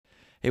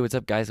Hey, what's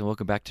up, guys, and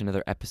welcome back to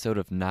another episode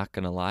of Not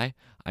Gonna Lie.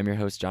 I'm your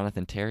host,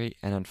 Jonathan Terry,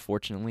 and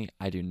unfortunately,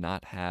 I do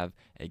not have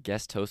a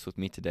guest host with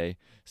me today,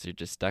 so you're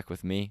just stuck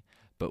with me,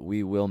 but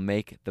we will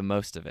make the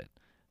most of it.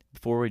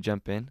 Before we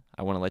jump in,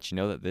 I want to let you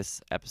know that this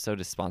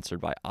episode is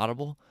sponsored by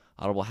Audible.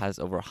 Audible has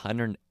over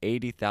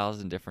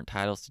 180,000 different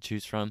titles to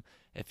choose from.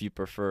 If you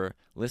prefer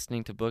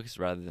listening to books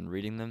rather than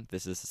reading them,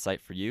 this is the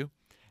site for you.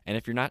 And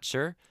if you're not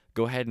sure,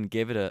 go ahead and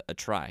give it a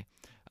try.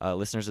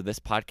 Listeners of this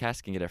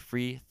podcast can get a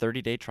free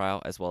 30-day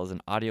trial as well as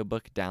an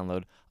audiobook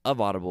download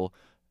of Audible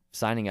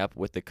signing up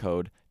with the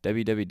code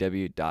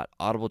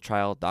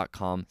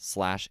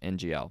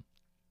www.audibletrial.com/NGL.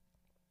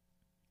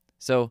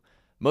 So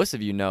most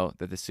of you know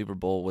that the Super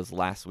Bowl was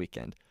last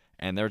weekend,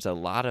 and there's a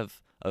lot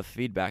of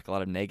feedback, a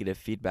lot of negative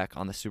feedback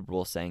on the Super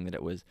Bowl saying that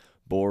it was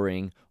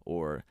boring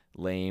or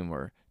lame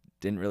or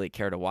didn't really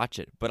care to watch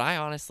it. But I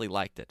honestly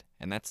liked it,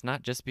 and that's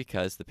not just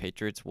because the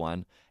Patriots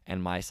won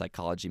and my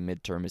psychology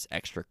midterm is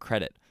extra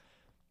credit.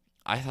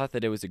 I thought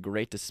that it was a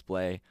great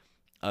display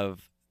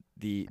of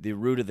the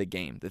root of the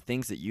game. The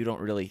things that you don't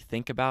really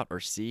think about or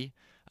see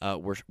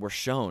were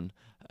shown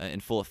in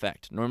full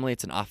effect. Normally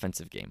it's an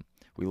offensive game.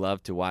 We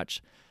love to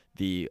watch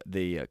the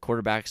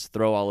quarterbacks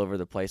throw all over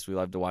the place. We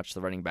love to watch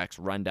the running backs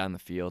run down the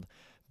field,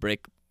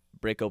 break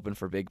open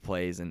for big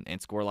plays,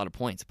 and score a lot of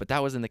points. But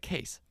that wasn't the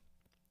case.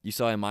 You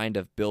saw a mind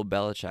of Bill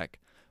Belichick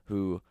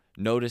who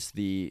noticed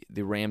the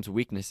Rams'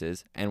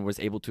 weaknesses and was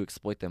able to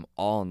exploit them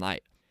all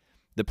night.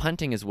 The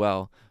punting as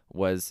well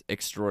was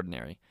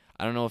extraordinary.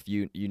 I don't know if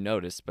you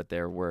noticed, but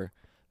there were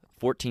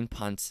 14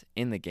 punts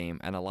in the game,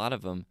 and a lot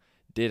of them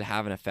did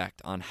have an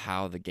effect on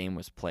how the game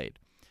was played.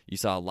 You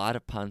saw a lot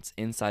of punts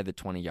inside the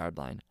 20-yard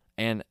line,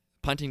 and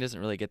punting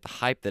doesn't really get the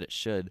hype that it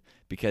should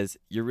because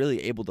you're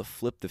really able to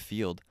flip the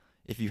field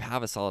if you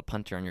have a solid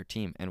punter on your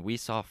team, and we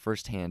saw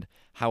firsthand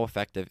how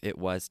effective it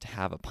was to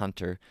have a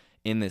punter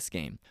in this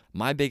game.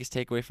 My biggest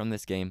takeaway from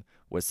this game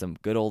was some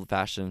good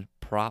old-fashioned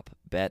prop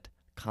bet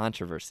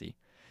controversy.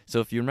 So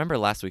if you remember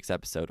last week's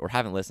episode or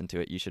haven't listened to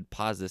it, you should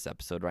pause this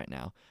episode right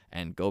now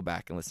and go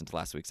back and listen to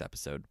last week's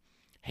episode.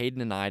 Hayden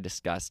and I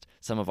discussed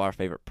some of our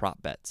favorite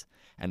prop bets,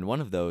 and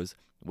one of those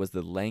was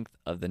the length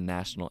of the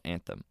national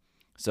anthem.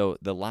 So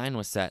the line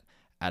was set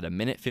at 1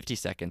 minute 50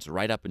 seconds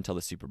right up until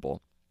the Super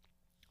Bowl,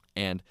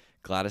 and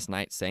Gladys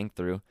Knight sang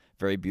through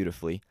very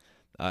beautifully,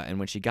 and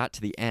when she got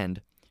to the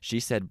end, she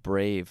said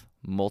 "brave"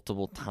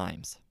 multiple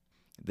times.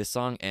 The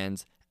song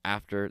ends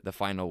after the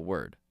final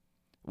word,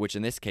 which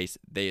in this case,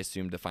 they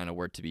assumed the final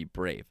word to be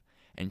brave.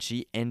 And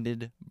she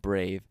ended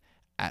brave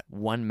at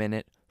 1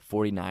 minute,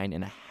 49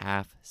 and a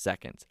half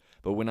seconds,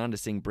 but went on to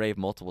sing brave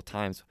multiple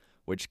times,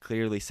 which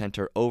clearly sent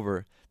her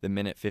over the 1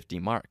 minute 50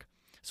 mark.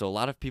 So a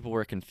lot of people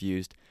were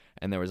confused,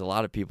 and there was a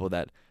lot of people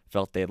that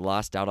felt they had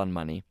lost out on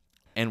money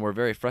and were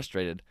very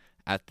frustrated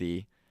at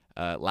the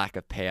lack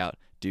of payout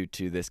due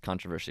to this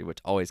controversy, which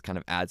always kind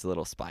of adds a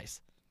little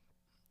spice.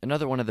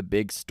 Another one of the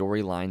big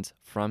storylines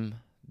from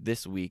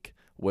this week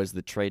was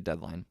the trade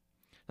deadline.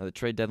 Now, the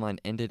trade deadline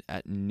ended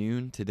at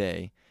noon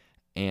today,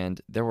 and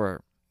there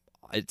were,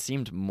 it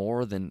seemed,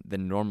 more than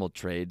normal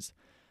trades.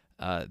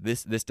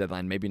 This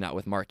deadline, maybe not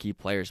with marquee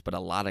players, but a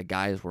lot of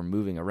guys were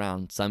moving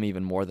around, some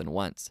even more than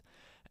once.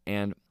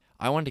 And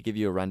I wanted to give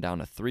you a rundown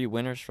of 3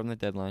 winners from the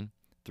deadline,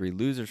 3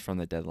 losers from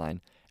the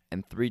deadline,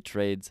 and 3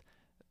 trades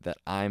that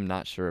I'm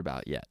not sure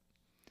about yet.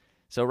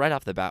 So right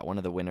off the bat, one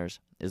of the winners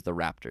is the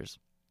Raptors.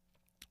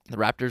 The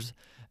Raptors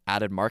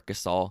added Marc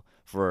Gasol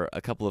for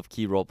a couple of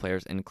key role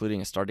players, including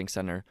a starting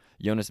center,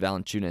 Jonas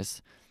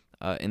Valanciunas,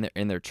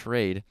 in their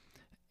trade,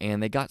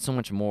 and they got so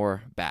much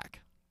more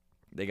back.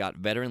 They got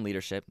veteran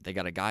leadership. They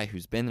got a guy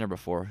who's been there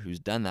before, who's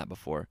done that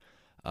before,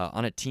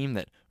 on a team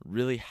that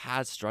really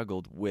has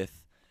struggled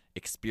with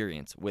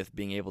experience, with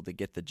being able to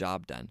get the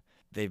job done.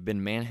 They've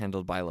been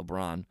manhandled by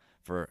LeBron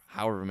for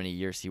however many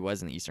years he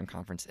was in the Eastern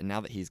Conference, and now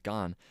that he's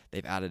gone,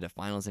 they've added a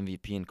Finals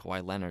MVP in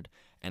Kawhi Leonard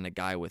and a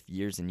guy with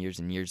years and years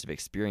and years of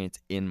experience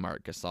in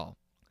Marc Gasol.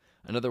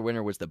 Another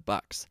winner was the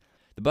Bucks.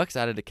 The Bucks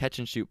added a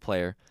catch-and-shoot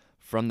player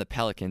from the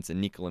Pelicans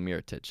in Nikola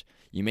Mirotic.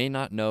 You may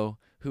not know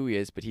who he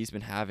is, but he's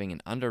been having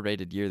an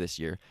underrated year this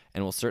year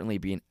and will certainly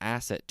be an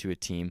asset to a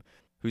team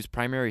whose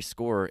primary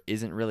scorer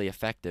isn't really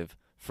effective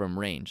from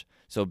range.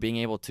 So being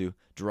able to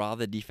draw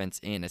the defense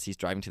in as he's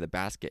driving to the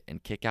basket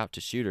and kick out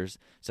to shooters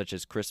such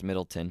as Chris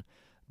Middleton,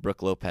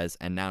 Brook Lopez,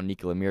 and now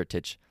Nikola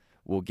Mirotic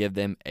will give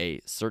them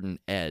a certain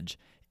edge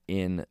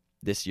in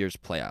this year's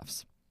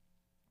playoffs.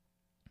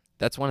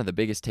 That's one of the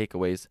biggest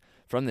takeaways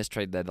from this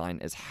trade deadline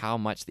is how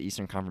much the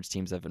Eastern Conference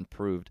teams have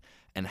improved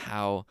and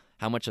how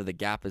much of the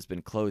gap has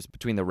been closed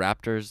between the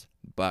Raptors,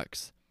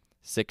 Bucks,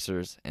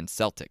 Sixers, and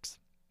Celtics.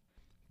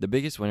 The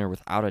biggest winner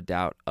without a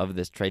doubt of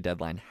this trade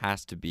deadline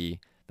has to be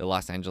the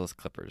Los Angeles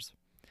Clippers.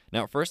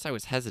 Now, at first I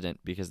was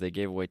hesitant because they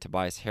gave away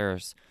Tobias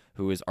Harris,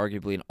 who is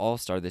arguably an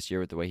all-star this year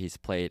with the way he's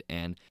played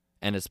and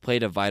has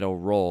played a vital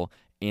role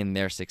in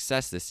their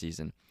success this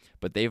season.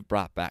 But they've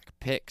brought back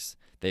picks.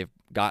 They've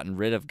gotten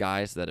rid of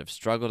guys that have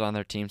struggled on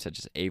their team, such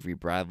as Avery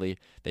Bradley.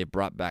 They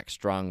brought back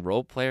strong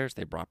role players.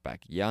 They brought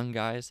back young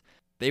guys.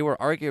 They were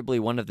arguably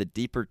one of the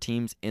deeper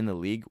teams in the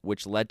league,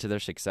 which led to their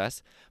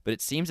success, but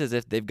it seems as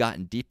if they've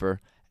gotten deeper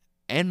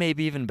and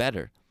maybe even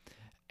better.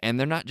 And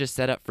they're not just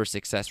set up for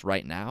success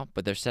right now,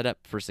 but they're set up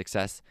for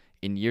success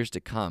in years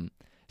to come,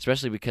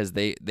 especially because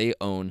they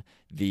own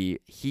the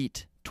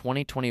Heat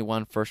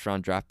 2021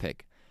 first-round draft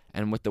pick.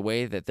 And with the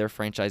way that their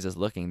franchise is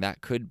looking,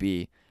 that could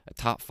be a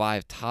top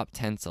 5, top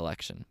 10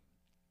 selection.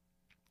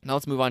 Now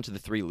let's move on to the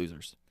 3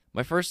 losers.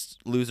 My first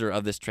loser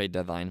of this trade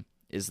deadline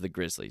is the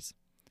Grizzlies.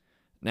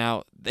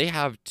 Now, they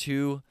have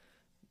 2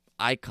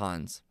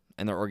 icons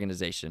in their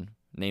organization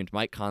named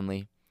Mike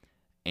Conley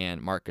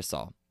and Marc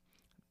Gasol.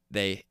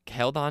 They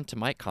held on to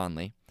Mike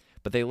Conley,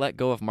 but they let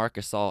go of Marc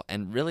Gasol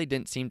and really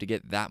didn't seem to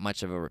get that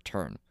much of a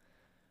return.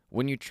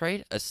 When you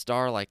trade a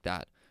star like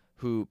that,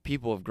 who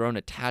people have grown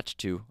attached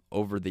to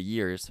over the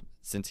years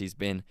since he's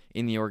been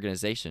in the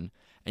organization,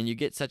 and you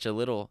get such a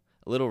little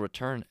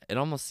return, it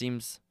almost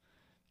seems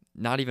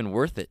not even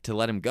worth it to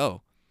let him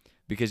go,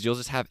 because you'll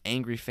just have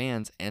angry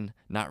fans and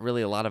not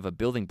really a lot of a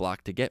building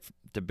block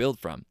to build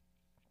from.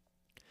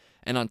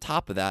 And on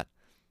top of that,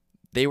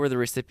 they were the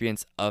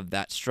recipients of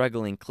that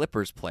struggling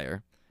Clippers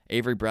player,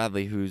 Avery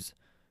Bradley,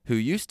 who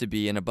used to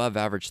be an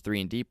above-average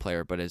 3-and-D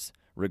player, but has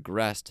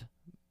regressed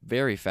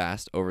very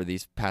fast over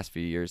these past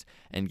few years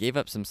and gave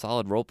up some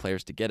solid role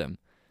players to get him.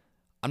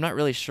 I'm not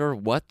really sure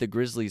what the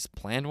Grizzlies'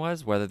 plan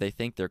was, whether they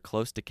think they're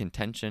close to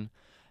contention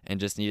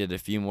and just needed a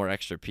few more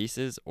extra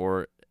pieces,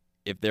 or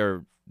if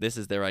this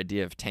is their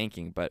idea of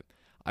tanking, but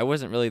I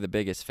wasn't really the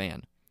biggest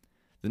fan.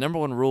 The number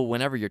one rule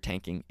whenever you're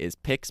tanking is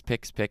picks,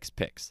 picks, picks,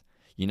 picks.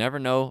 You never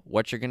know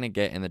what you're going to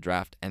get in the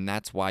draft, and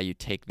that's why you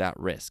take that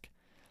risk.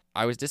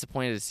 I was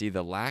disappointed to see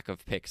the lack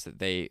of picks that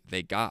they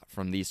got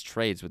from these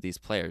trades with these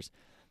players,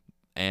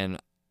 and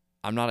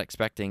I'm not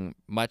expecting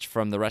much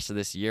from the rest of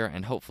this year,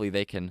 and hopefully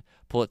they can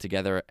pull it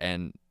together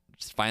and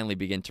just finally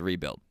begin to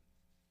rebuild.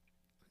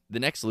 The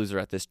next loser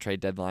at this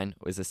trade deadline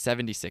was the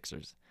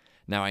 76ers.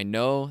 Now, I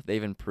know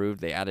they've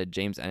improved. They added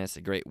James Ennis,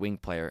 a great wing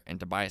player, and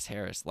Tobias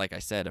Harris, like I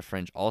said, a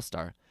fringe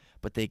all-star,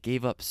 but they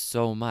gave up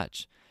so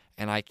much.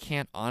 And I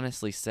can't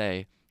honestly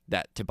say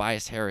that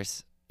Tobias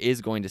Harris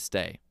is going to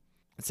stay.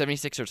 The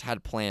 76ers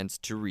had plans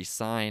to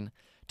re-sign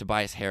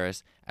Tobias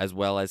Harris as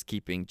well as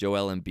keeping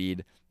Joel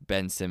Embiid,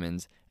 Ben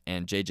Simmons,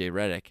 and JJ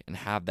Redick and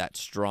have that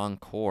strong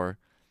core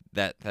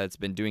that's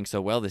been doing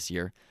so well this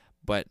year.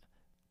 But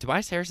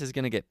Tobias Harris is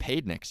going to get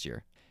paid next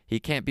year. He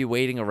can't be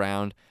waiting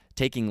around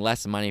taking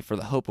less money for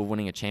the hope of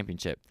winning a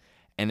championship.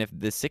 And if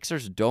the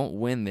Sixers don't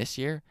win this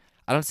year,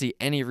 I don't see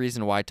any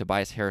reason why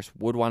Tobias Harris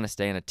would want to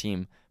stay on a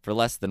team for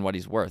less than what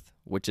he's worth,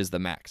 which is the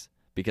max.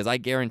 Because I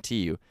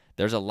guarantee you,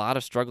 there's a lot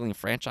of struggling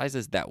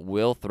franchises that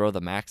will throw the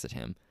max at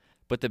him.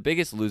 But the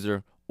biggest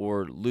loser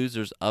or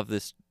losers of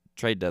this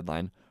trade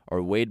deadline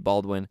are Wade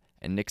Baldwin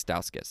and Nick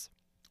Stauskas.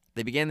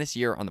 They began this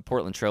year on the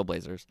Portland Trail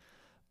Blazers,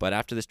 but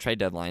after this trade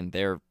deadline,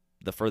 they're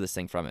the furthest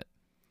thing from it.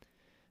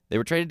 They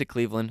were traded to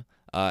Cleveland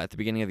at the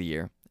beginning of the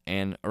year,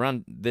 and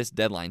around this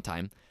deadline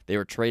time, they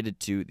were traded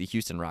to the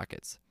Houston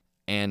Rockets.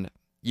 And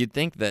you'd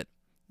think that,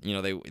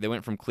 they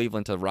went from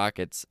Cleveland to the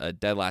Rockets, a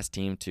dead last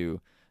team,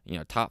 to,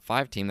 top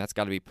 5 team. That's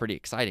got to be pretty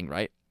exciting,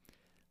 right?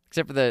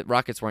 Except for the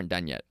Rockets weren't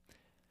done yet.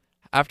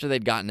 After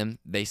they'd gotten him,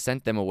 they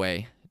sent them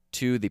away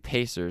to the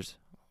Pacers,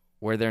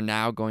 where they're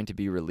now going to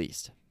be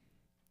released.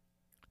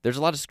 There's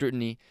a lot of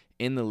scrutiny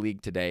in the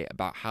league today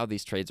about how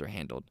these trades are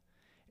handled.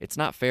 It's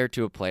not fair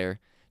to a player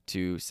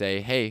to say,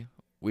 hey,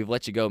 we've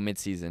let you go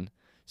midseason,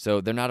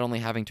 so they're not only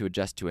having to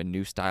adjust to a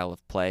new style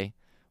of play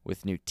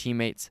with new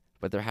teammates,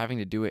 but they're having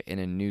to do it in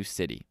a new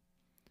city.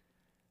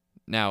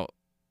 Now,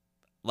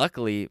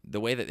 luckily, the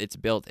way that it's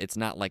built, it's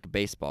not like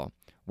baseball,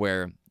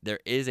 where there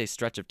is a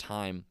stretch of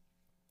time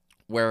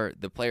where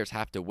the players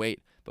have to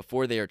wait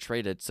before they are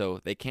traded, so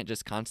they can't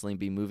just constantly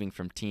be moving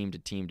from team to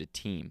team to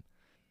team.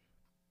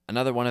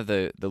 Another one of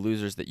the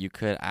losers that you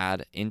could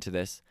add into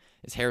this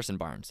is Harrison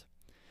Barnes.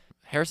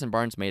 Harrison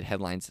Barnes made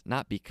headlines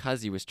not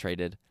because he was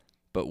traded,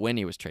 but when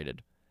he was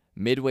traded,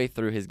 midway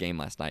through his game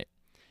last night.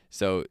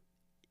 So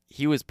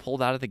he was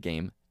pulled out of the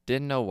game,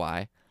 didn't know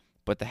why,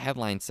 but the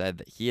headline said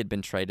that he had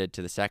been traded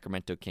to the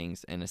Sacramento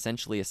Kings and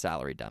essentially a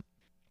salary dump.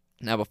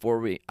 Now,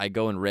 before I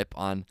go and rip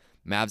on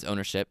Mavs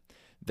ownership,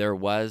 there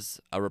was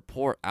a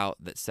report out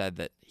that said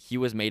that he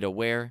was made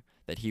aware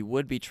that he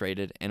would be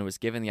traded and was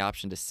given the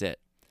option to sit.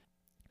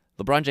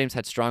 LeBron James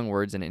had strong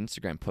words in an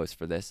Instagram post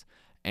for this,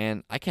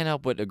 and I can't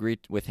help but agree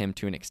with him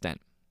to an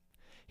extent.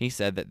 He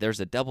said that there's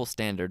a double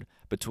standard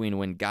between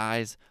when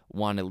guys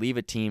want to leave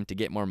a team to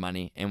get more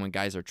money and when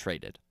guys are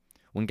traded.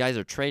 When guys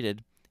are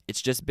traded,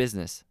 it's just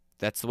business.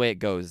 That's the way it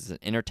goes. It's an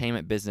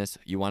entertainment business.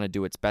 You want to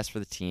do what's best for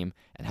the team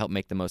and help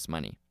make the most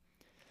money.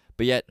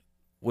 But yet,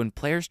 when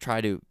players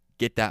try to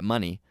get that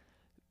money,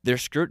 they're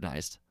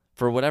scrutinized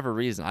for whatever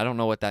reason. I don't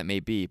know what that may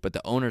be, but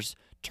the owners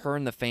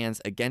turn the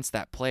fans against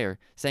that player,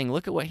 saying,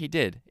 look at what he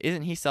did.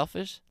 Isn't he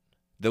selfish?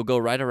 They'll go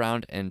right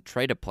around and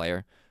trade a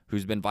player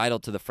who's been vital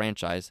to the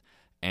franchise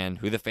and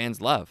who the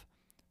fans love.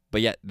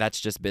 But yet,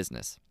 that's just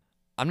business.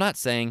 I'm not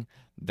saying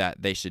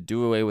that they should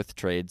do away with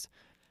trades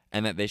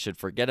and that they should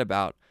forget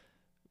about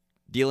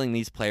dealing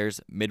these players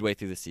midway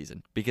through the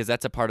season, because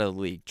that's a part of the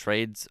league.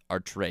 Trades are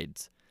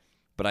trades.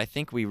 But I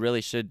think we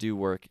really should do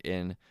work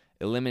in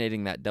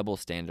eliminating that double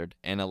standard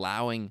and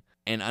allowing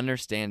and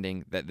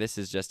understanding that this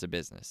is just a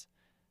business.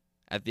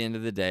 At the end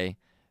of the day,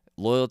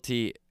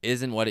 loyalty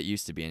isn't what it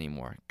used to be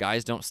anymore.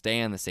 Guys don't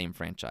stay on the same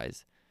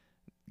franchise.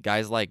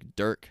 Guys like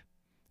Dirk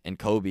and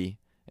Kobe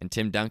and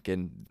Tim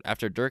Duncan,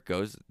 after Dirk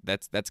goes,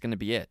 that's going to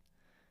be it.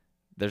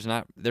 There's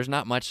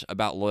not much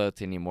about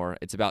loyalty anymore.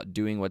 It's about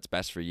doing what's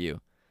best for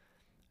you.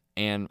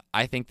 And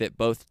I think that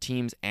both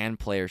teams and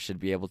players should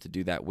be able to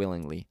do that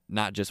willingly,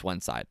 not just one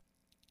side.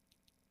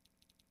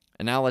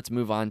 And now let's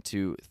move on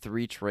to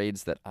 3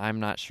 trades that I'm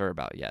not sure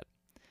about yet.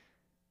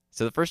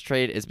 So the first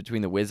trade is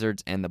between the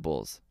Wizards and the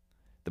Bulls.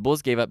 The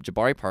Bulls gave up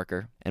Jabari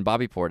Parker and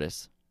Bobby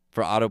Portis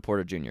for Otto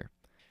Porter Jr.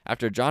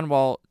 After John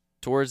Wall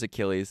tore his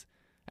Achilles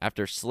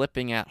after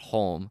slipping at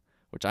home,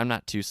 which I'm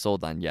not too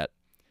sold on yet,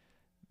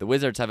 the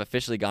Wizards have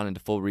officially gone into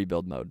full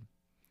rebuild mode.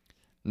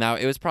 Now,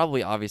 it was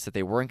probably obvious that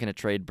they weren't going to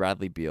trade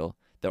Bradley Beal,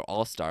 their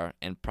all-star,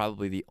 and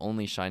probably the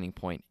only shining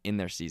point in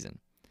their season.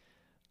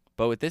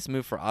 But with this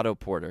move for Otto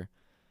Porter,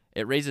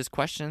 it raises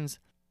questions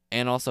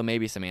and also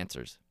maybe some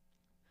answers.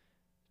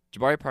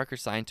 Jabari Parker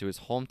signed to his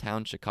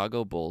hometown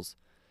Chicago Bulls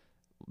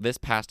this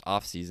past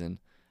offseason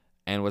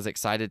and was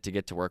excited to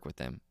get to work with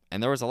them.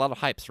 And there was a lot of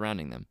hype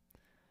surrounding them.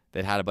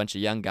 They had a bunch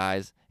of young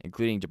guys,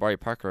 including Jabari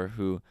Parker,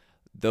 who,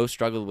 though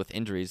struggled with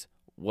injuries,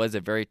 was a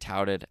very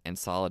touted and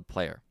solid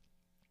player.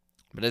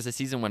 But as the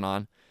season went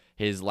on,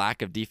 his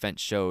lack of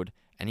defense showed,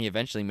 and he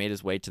eventually made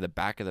his way to the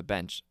back of the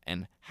bench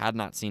and had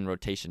not seen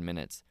rotation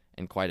minutes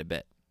in quite a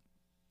bit.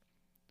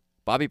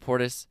 Bobby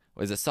Portis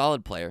was a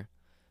solid player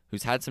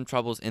who's had some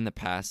troubles in the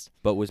past,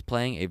 but was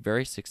playing a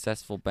very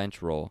successful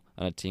bench role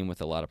on a team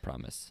with a lot of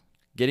promise.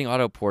 Getting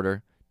Otto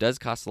Porter does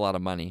cost a lot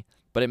of money,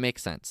 but it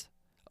makes sense.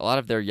 A lot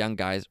of their young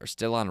guys are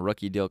still on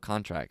rookie deal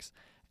contracts,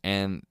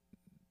 and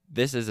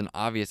this is an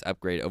obvious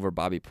upgrade over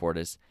Bobby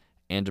Portis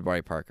and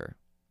Jabari Parker.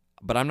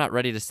 But I'm not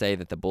ready to say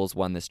that the Bulls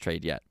won this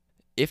trade yet.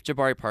 If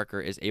Jabari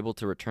Parker is able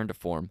to return to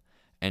form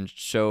and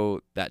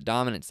show that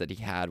dominance that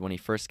he had when he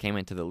first came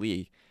into the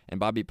league, and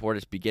Bobby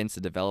Portis begins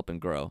to develop and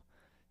grow,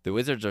 the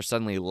Wizards are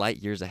suddenly light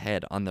years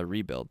ahead on their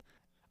rebuild.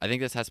 I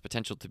think this has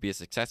potential to be a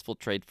successful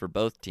trade for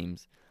both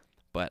teams,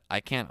 but I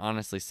can't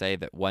honestly say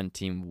that one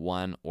team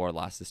won or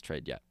lost this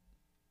trade yet.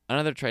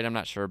 Another trade I'm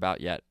not sure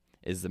about yet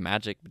is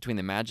between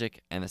the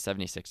Magic and the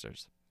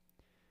 76ers.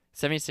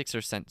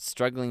 76ers sent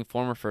struggling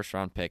former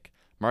first-round pick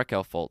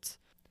Markelle Fultz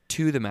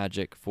to the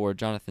Magic for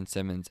Jonathan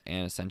Simmons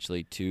and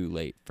essentially 2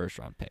 late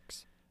first-round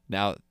picks.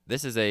 Now,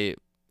 this is a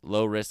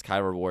low-risk,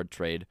 high-reward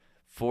trade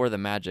for the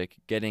Magic,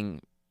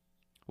 getting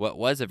what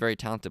was a very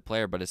talented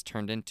player but has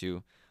turned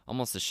into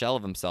almost a shell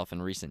of himself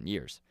in recent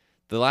years.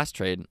 The last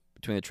trade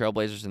between the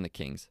Trailblazers and the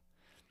Kings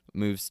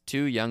moves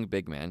 2 young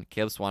big men,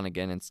 Caleb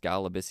Swanigan and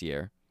Skal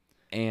Labissiere,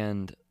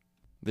 and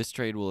this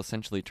trade will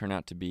essentially turn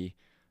out to be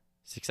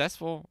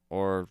successful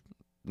or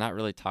not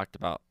really talked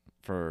about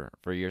for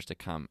years to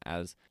come,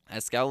 as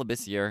Skal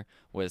Labissiere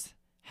was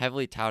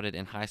heavily touted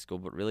in high school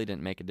but really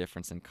didn't make a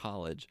difference in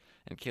college,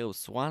 and Caleb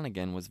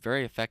Swanigan was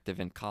very effective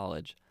in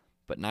college,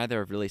 but neither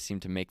have really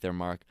seemed to make their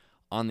mark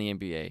on the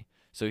NBA.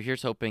 So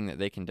here's hoping that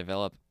they can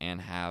develop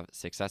and have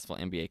successful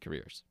NBA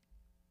careers.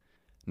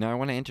 Now I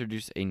want to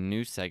introduce a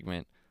new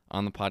segment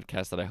on the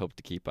podcast that I hope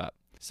to keep up.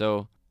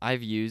 So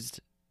I've used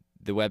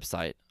the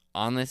website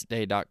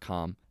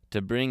onthisday.com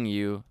to bring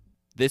you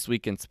This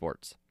Week in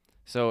Sports.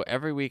 So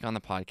every week on the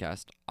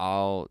podcast,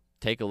 I'll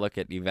take a look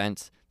at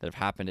events that have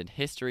happened in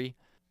history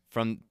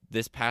from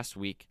this past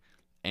week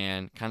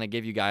and kind of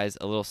give you guys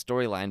a little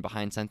storyline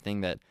behind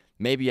something that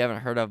maybe you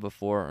haven't heard of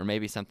before or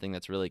maybe something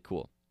that's really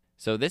cool.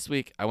 So this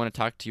week, I want to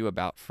talk to you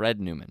about Fred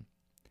Newman.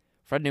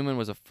 Fred Newman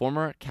was a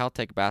former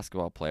Caltech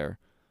basketball player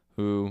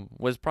who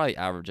was probably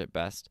average at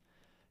best.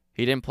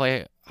 He didn't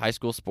play high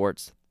school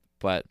sports,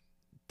 but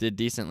did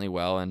decently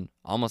well in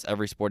almost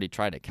every sport he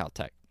tried at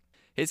Caltech.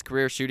 His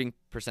career shooting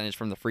percentage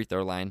from the free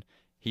throw line,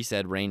 he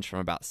said, ranged from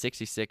about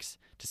 66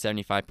 to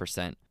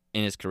 75%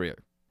 in his career.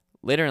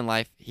 Later in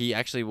life, he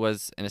actually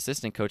was an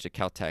assistant coach at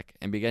Caltech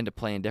and began to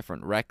play in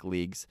different rec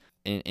leagues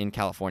in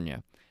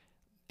California.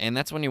 And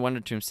that's when he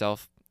wondered to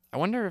himself, I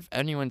wonder if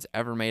anyone's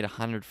ever made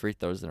 100 free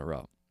throws in a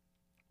row.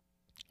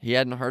 He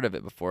hadn't heard of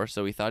it before,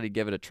 so he thought he'd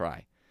give it a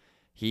try.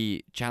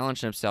 He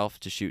challenged himself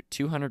to shoot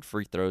 200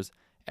 free throws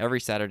every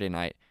Saturday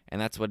night,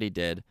 and that's what he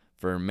did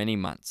for many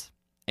months.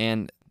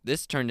 And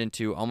this turned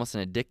into almost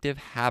an addictive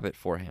habit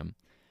for him,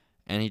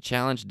 and he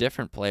challenged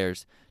different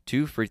players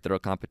to free throw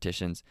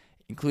competitions,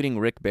 including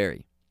Rick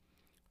Barry.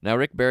 Now,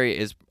 Rick Barry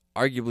is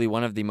arguably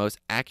one of the most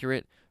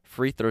accurate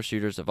free throw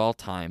shooters of all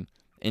time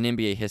in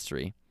NBA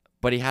history,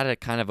 but he had a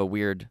kind of a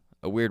weird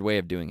way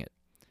of doing it.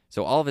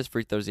 So all of his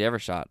free throws he ever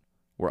shot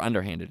were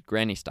underhanded,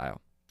 granny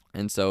style.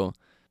 And so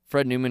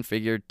Fred Newman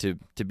figured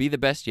to be the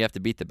best, you have to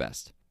beat the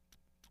best.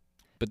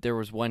 But there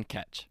was one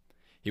catch.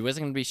 He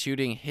wasn't going to be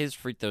shooting his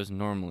free throws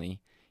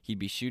normally. He'd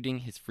be shooting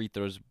his free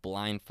throws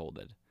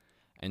blindfolded.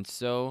 And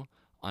so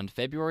on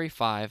February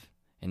 5,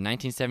 in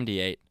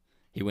 1978,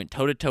 he went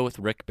toe-to-toe with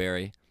Rick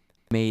Barry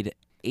made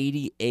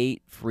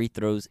 88 free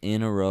throws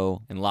in a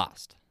row and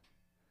lost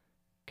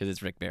because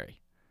it's Rick Barry.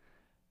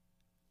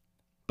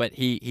 But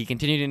he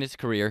continued in his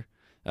career,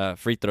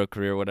 free throw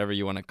career, whatever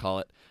you want to call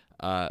it,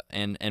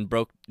 and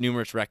broke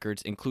numerous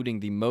records, including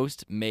the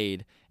most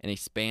made in a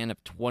span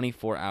of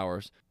 24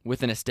 hours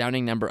with an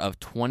astounding number of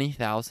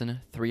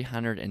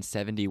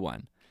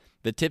 20,371.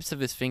 The tips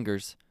of his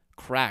fingers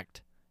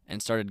cracked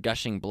and started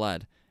gushing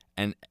blood,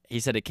 and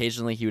he said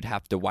occasionally he would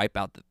have to wipe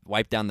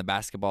down the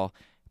basketball,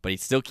 but he'd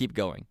still keep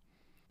going.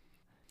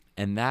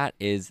 And that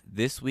is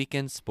This Week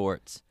in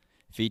Sports,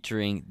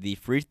 featuring the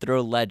free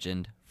throw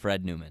legend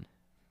Fred Newman.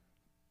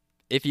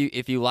 If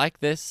you like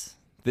this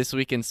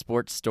Week in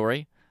Sports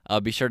story,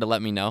 be sure to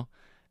let me know.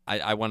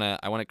 I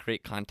wanna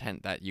create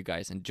content that you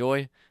guys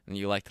enjoy and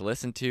you like to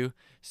listen to.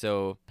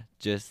 So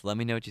just let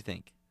me know what you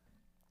think.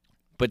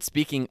 But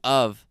speaking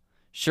of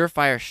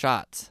surefire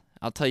shots,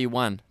 I'll tell you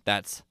one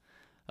that's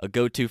a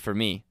go-to for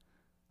me: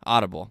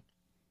 Audible.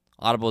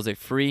 Audible is a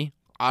free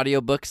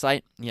audiobook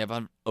site. You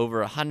have over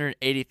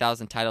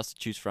 180,000 titles to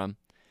choose from.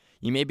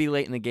 You may be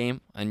late in the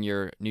game on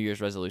your New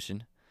Year's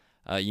resolution.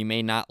 You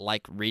may not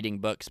like reading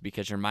books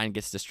because your mind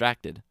gets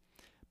distracted.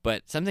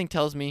 But something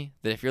tells me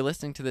that if you're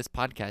listening to this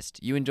podcast,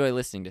 you enjoy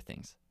listening to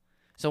things.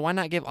 So why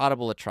not give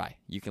Audible a try?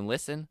 You can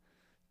listen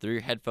through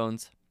your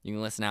headphones. You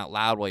can listen out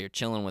loud while you're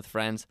chilling with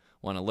friends,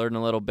 want to learn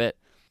a little bit.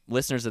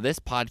 Listeners of this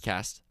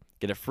podcast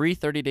get a free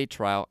 30-day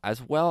trial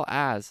as well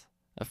as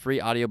a free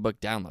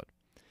audiobook download.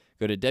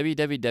 Go to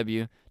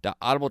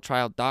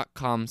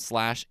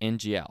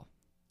www.audibletrial.com/NGL.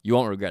 You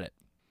won't regret it.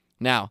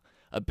 Now,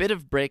 a bit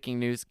of breaking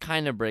news,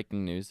 kind of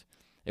breaking news.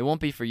 It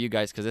won't be for you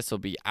guys because this will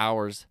be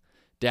hours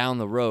down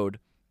the road.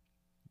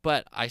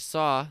 But I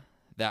saw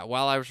that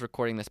while I was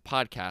recording this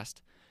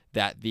podcast,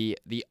 that the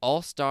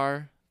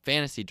All-Star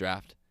Fantasy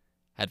Draft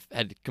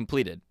had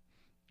completed.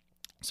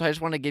 So I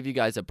just want to give you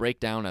guys a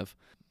breakdown of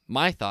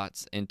my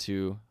thoughts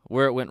into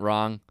where it went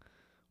wrong,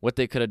 what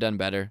they could have done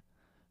better,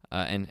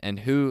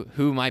 and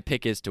who my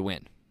pick is to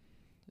win.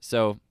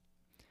 So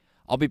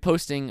I'll be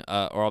posting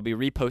or I'll be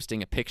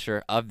reposting a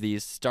picture of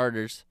these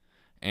starters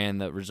and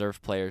the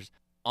reserve players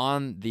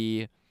on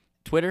the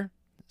Twitter.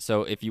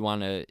 So if you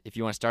want to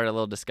start a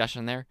little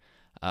discussion there,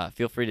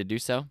 feel free to do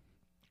so.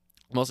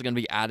 I'm also going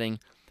to be adding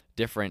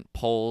different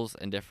polls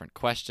and different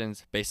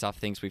questions based off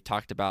things we've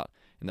talked about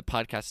in the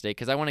podcast today,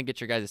 because I want to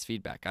get your guys'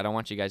 feedback. I don't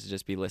want you guys to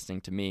just be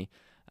listening to me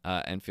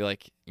and feel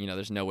like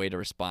there's no way to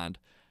respond.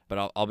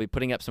 But I'll be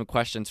putting up some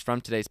questions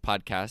from today's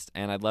podcast,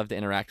 and I'd love to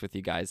interact with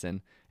you guys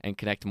and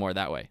connect more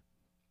that way.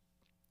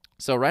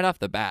 So right off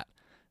the bat,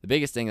 the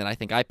biggest thing that I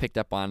think I picked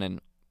up on,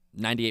 and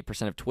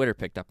 98% of Twitter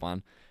picked up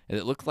on, is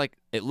it looks like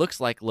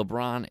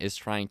LeBron is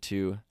trying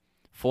to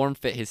form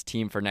fit his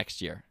team for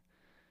next year.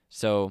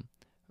 So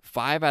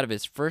 5 out of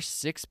his first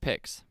 6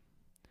 picks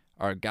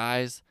are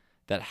guys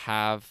that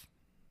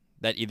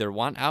either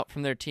want out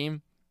from their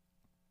team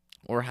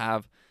or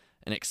have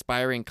an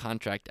expiring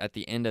contract at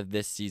the end of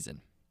this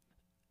season.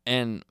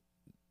 And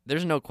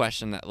there's no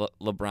question that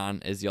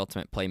LeBron is the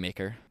ultimate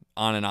playmaker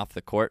on and off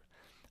the court.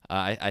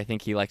 I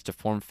think he likes to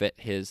form fit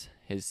his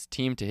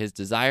team to his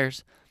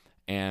desires,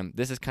 and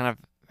this has kind of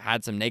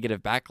had some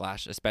negative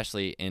backlash,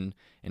 especially in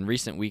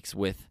recent weeks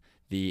with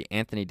the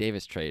Anthony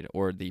Davis trade,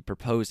 or the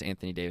proposed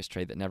Anthony Davis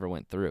trade that never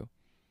went through.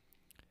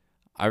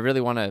 I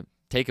really want to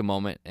take a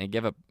moment and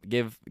give a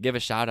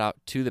shout out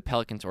to the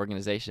Pelicans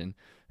organization,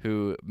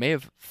 who may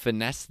have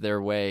finessed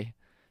their way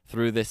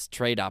through this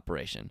trade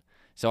operation.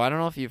 So I don't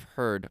know if you've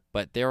heard,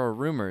 but there are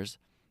rumors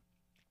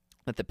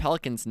that the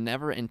Pelicans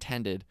never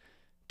intended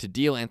to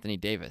deal Anthony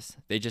Davis.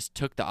 They just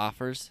took the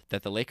offers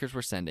that the Lakers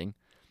were sending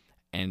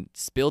and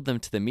spilled them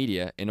to the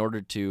media in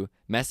order to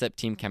mess up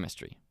team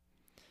chemistry.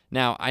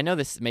 Now, I know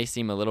this may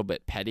seem a little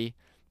bit petty,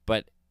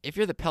 but if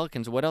you're the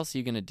Pelicans, what else are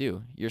you going to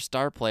do? Your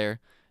star player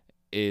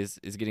is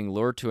getting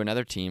lured to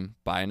another team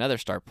by another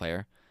star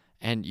player,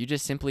 and you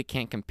just simply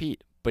can't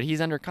compete. But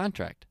he's under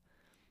contract,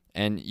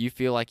 and you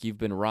feel like you've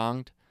been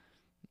wronged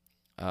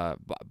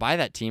by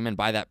that team and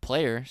by that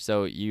player,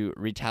 so you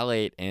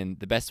retaliate in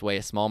the best way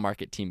a small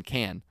market team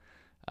can,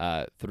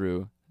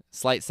 through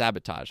slight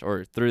sabotage,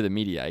 or through the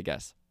media, I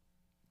guess.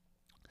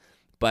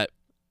 But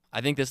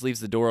I think this leaves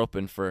the door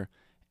open for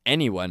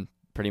anyone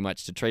pretty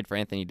much to trade for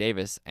Anthony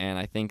Davis, and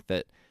I think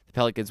that the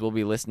Pelicans will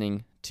be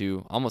listening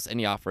to almost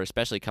any offer,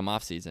 especially come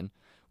off season,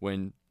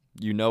 when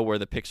you know where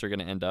the picks are going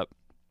to end up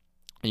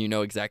and you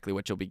know exactly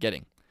what you'll be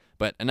getting.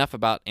 But enough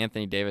about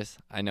Anthony Davis.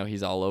 I know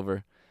he's all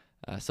over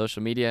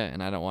social media,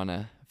 and I don't want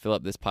to fill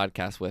up this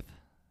podcast with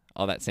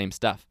all that same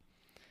stuff.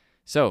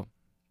 So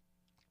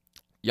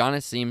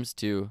Giannis seems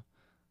to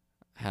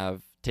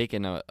have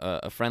taken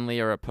a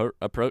friendlier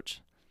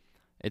approach,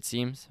 it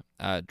seems,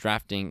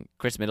 drafting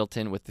Chris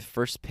Middleton with the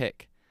first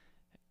pick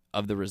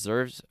of the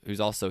reserves,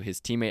 who's also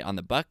his teammate on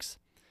the Bucks.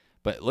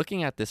 But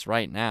looking at this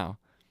right now,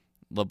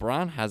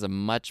 LeBron has a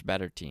much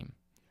better team.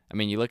 I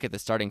mean, you look at the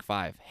starting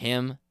 5,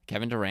 him,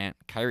 Kevin Durant,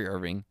 Kyrie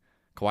Irving,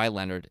 Kawhi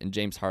Leonard, and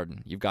James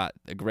Harden. You've got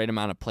a great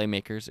amount of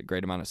playmakers, a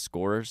great amount of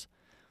scorers.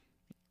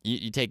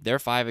 You take their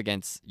 5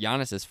 against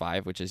Giannis's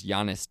 5, which is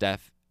Giannis,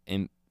 Steph,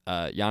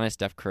 Giannis,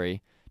 Steph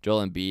Curry,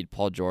 Joel Embiid,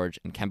 Paul George,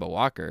 and Kemba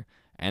Walker,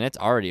 and it's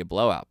already a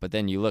blowout. But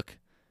then you look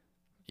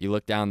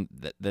down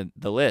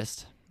the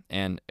list,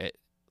 and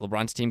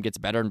LeBron's team gets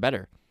better and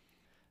better.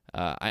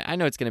 I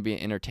know it's going to be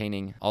an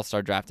entertaining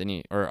All-Star draft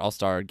or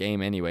All-Star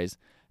game anyways,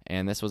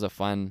 and this was a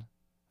fun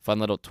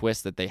little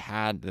twist that they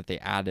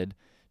added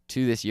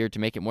to this year to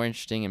make it more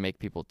interesting and make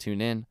people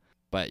tune in.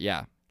 But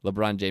yeah,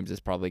 LeBron James is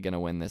probably going to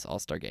win this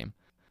All-Star game.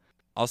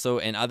 Also,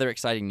 in other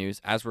exciting news,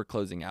 as we're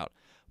closing out,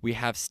 we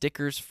have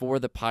stickers for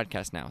the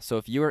podcast now. So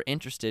if you are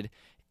interested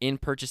in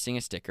purchasing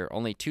a sticker,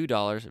 only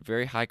 $2,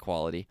 very high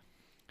quality,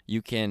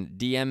 you can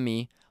DM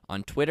me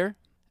on Twitter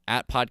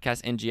at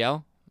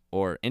PodcastNGL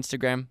or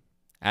Instagram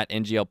at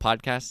NGL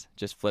Podcast,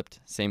 just flipped,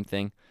 same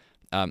thing,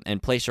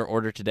 and place your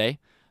order today.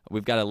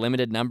 We've got a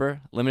limited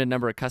number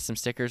of custom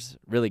stickers,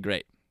 really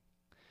great.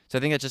 So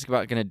I think that's just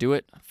about going to do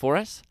it for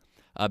us.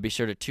 Be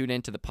sure to tune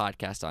in to the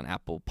podcast on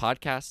Apple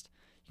Podcast.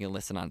 You can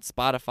listen on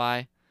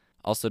Spotify.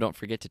 Also, don't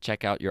forget to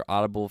check out your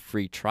Audible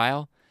free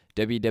trial,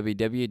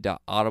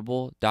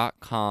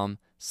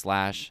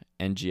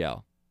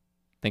 www.audible.com/NGL.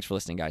 Thanks for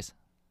listening, guys.